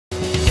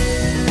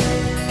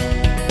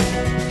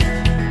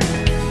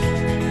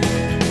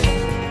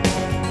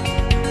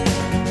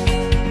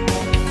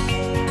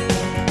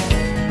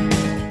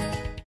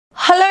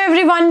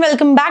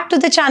welcome back to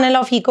the channel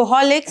of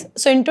Ecoholics.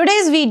 So in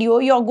today's video,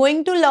 you're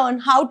going to learn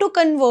how to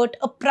convert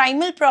a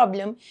primal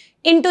problem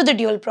into the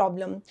dual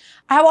problem.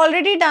 I have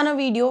already done a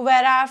video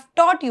where I have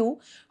taught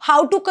you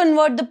how to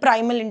convert the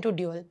primal into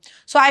dual.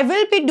 So I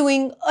will be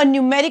doing a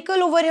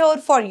numerical over here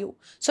for you.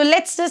 So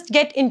let's just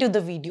get into the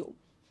video.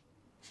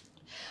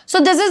 So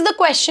this is the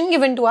question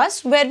given to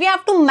us where we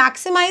have to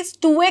maximize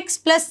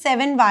 2x plus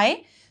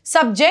 7y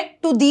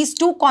subject to these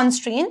two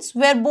constraints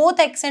where both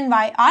x and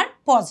y are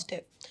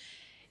positive.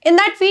 In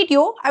that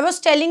video, I was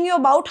telling you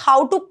about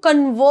how to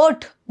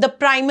convert the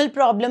primal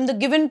problem, the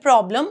given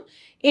problem,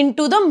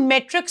 into the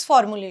matrix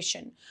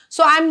formulation.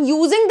 So I'm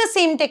using the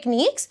same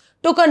techniques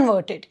to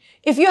convert it.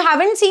 If you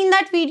haven't seen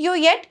that video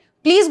yet,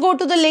 please go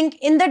to the link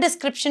in the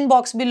description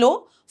box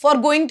below for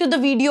going to the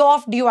video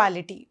of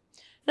duality.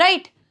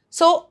 Right?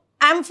 So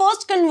I'm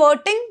first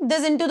converting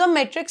this into the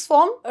matrix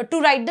form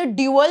to write the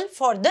dual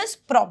for this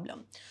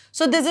problem.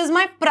 So this is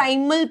my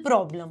primal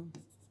problem.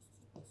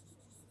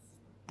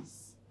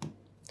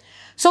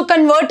 So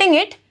converting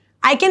it,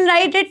 I can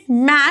write it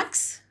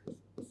max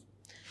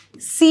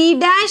c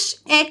dash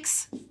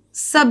x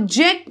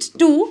subject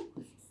to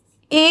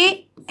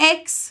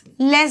ax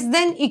less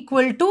than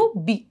equal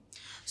to b.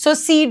 So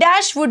c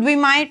dash would be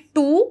my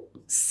 2,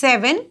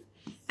 7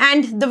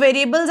 and the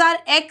variables are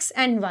x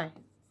and y.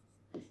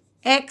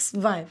 X,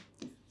 y.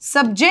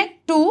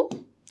 Subject to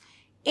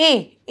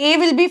a. A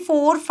will be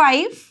 4,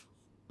 5,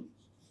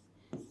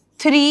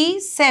 3,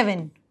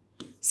 7.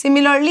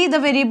 Similarly, the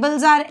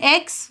variables are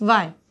x,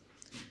 y.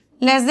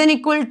 Less than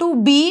equal to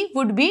b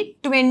would be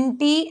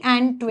 20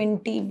 and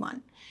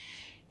 21.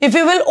 If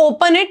you will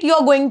open it, you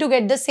are going to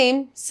get the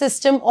same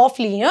system of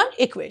linear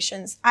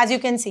equations. As you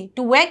can see,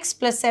 2x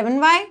plus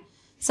 7y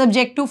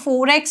subject to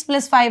 4x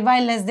plus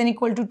 5y less than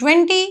equal to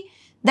 20.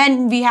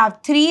 Then we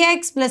have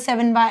 3x plus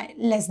 7y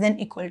less than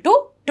equal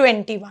to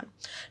 21.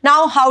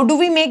 Now, how do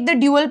we make the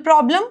dual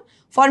problem?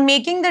 For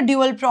making the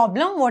dual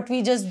problem, what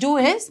we just do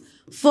is,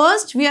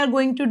 first we are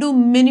going to do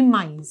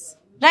minimize,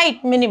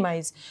 right?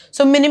 Minimize.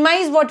 So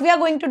minimize, what we are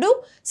going to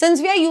do, since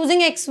we are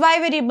using x, y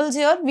variables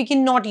here, we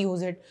cannot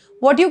use it.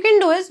 What you can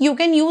do is, you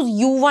can use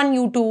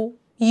u1, u2,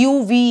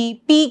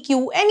 uv,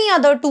 pq, any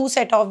other two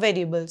set of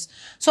variables.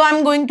 So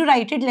I'm going to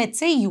write it, let's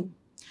say u.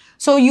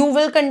 So u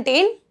will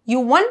contain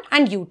u1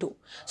 and u2.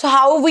 So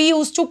how we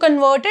used to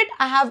convert it,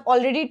 I have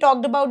already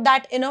talked about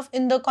that enough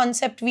in the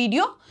concept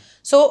video.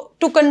 So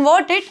to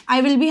convert it,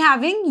 I will be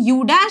having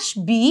u dash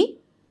b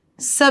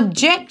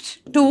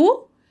subject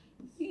to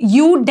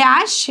u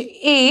dash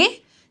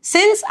a.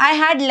 Since I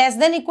had less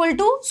than equal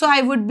to, so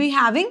I would be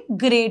having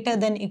greater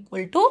than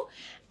equal to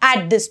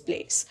at this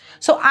place.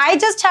 So I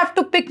just have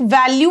to pick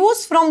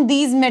values from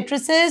these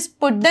matrices,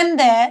 put them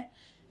there,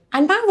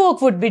 and my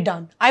work would be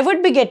done. I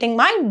would be getting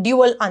my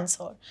dual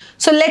answer.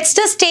 So let's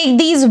just take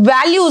these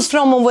values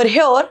from over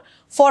here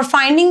for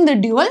finding the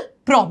dual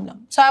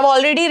problem. So I've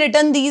already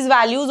written these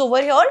values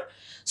over here.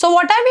 So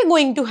what are we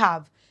going to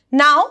have?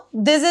 Now,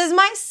 this is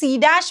my C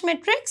dash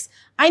matrix.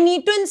 I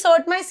need to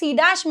insert my C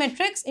dash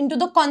matrix into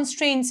the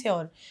constraints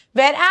here.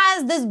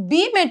 Whereas this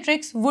B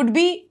matrix would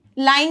be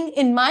lying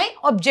in my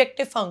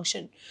objective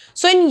function.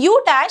 So in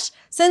U dash,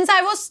 since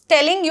I was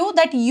telling you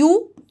that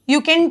you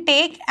can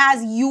take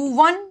as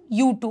U1,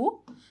 U2.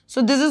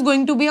 So this is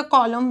going to be a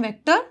column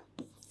vector.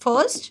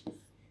 First,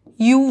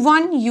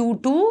 U1,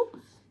 U2.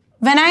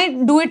 When I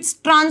do its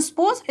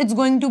transpose, it's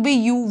going to be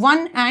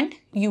U1 and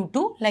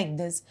U2 like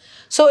this.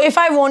 So if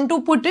I want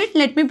to put it,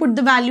 let me put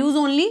the values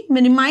only.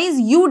 Minimize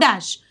U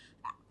dash.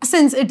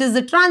 Since it is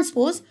the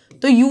transpose,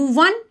 so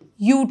U1,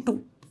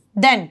 U2.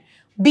 Then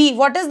B.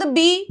 What is the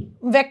B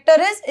vector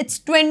is? It's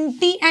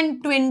 20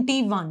 and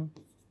 21.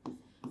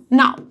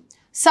 Now,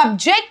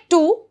 subject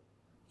to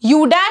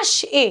U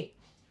dash A.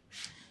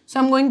 So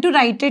I'm going to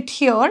write it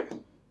here.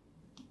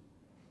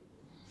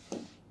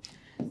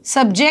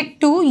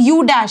 Subject to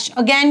U dash.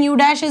 Again, U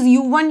dash is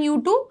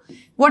U1, U2.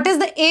 What is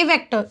the A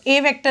vector? A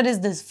vector is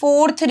this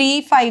 4,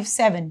 3, 5,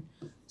 7.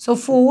 So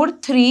 4,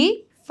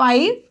 3,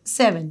 5,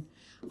 7.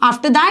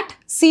 After that,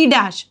 C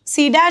dash.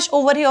 C dash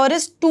over here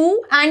is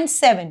 2 and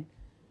 7.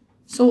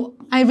 So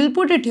I will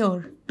put it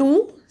here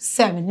 2,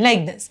 7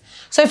 like this.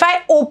 So if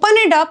I open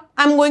it up,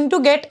 I'm going to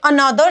get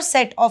another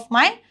set of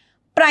my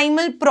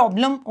primal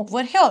problem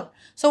over here.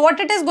 So what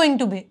it is going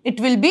to be?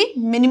 It will be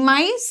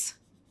minimize.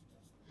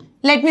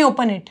 Let me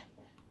open it.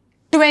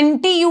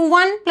 20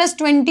 U1 plus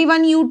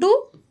 21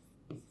 U2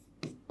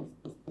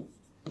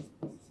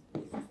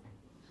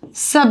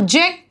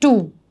 subject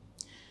to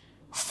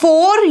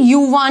 4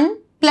 U1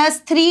 plus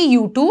 3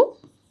 U2.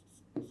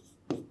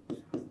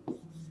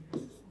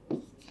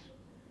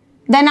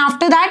 Then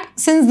after that,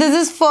 since this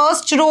is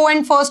first row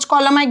and first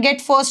column, I get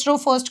first row,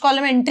 first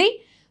column entry.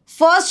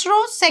 First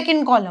row,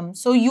 second column.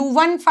 So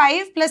U1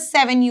 5 plus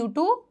 7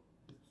 U2.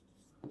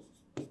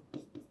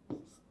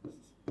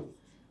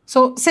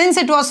 So since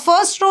it was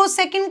first row,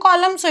 second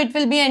column, so it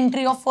will be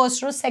entry of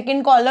first row,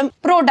 second column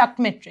product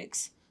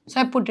matrix. So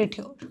I put it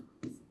here.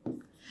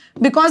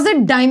 Because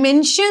the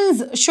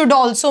dimensions should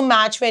also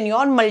match when you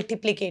are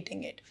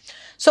multiplicating it.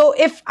 So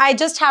if I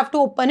just have to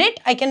open it,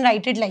 I can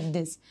write it like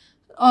this.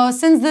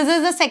 Since this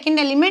is the second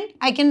element,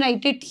 I can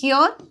write it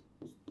here.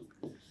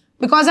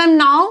 Because I'm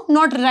now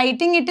not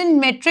writing it in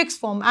matrix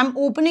form. I'm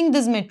opening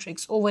this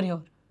matrix over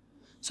here.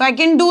 So I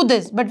can do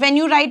this. But when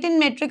you write in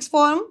matrix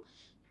form,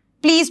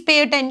 please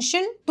pay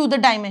attention to the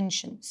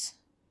dimensions.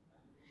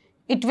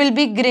 It will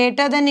be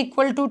greater than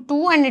equal to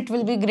 2 and it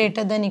will be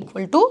greater than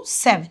equal to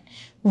 7.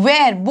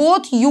 Where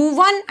both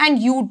U1 and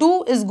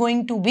U2 is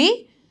going to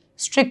be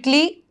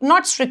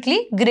not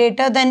strictly,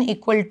 greater than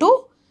equal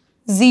to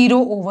 0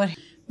 over here.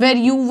 Where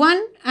U1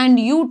 and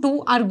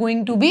U2 are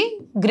going to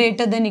be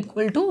greater than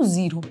equal to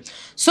 0.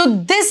 So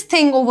this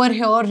thing over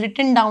here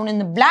written down in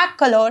the black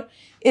color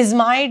is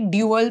my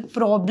dual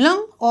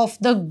problem of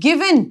the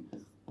given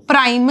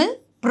primal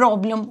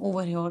problem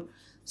over here.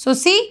 So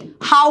see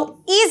how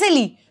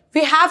easily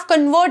we have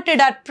converted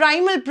our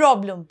primal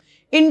problem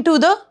into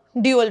the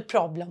dual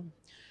problem.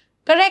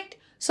 Correct?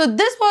 So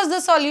this was the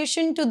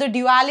solution to the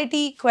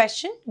duality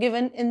question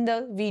given in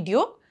the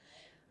video.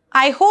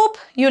 I hope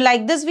you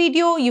liked this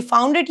video, you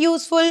found it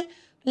useful.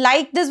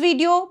 Like this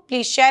video,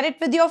 please share it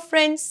with your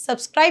friends,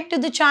 subscribe to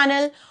the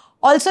channel.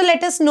 Also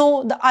let us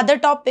know the other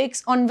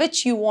topics on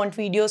which you want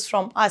videos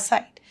from our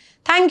side.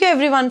 Thank you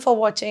everyone for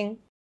watching.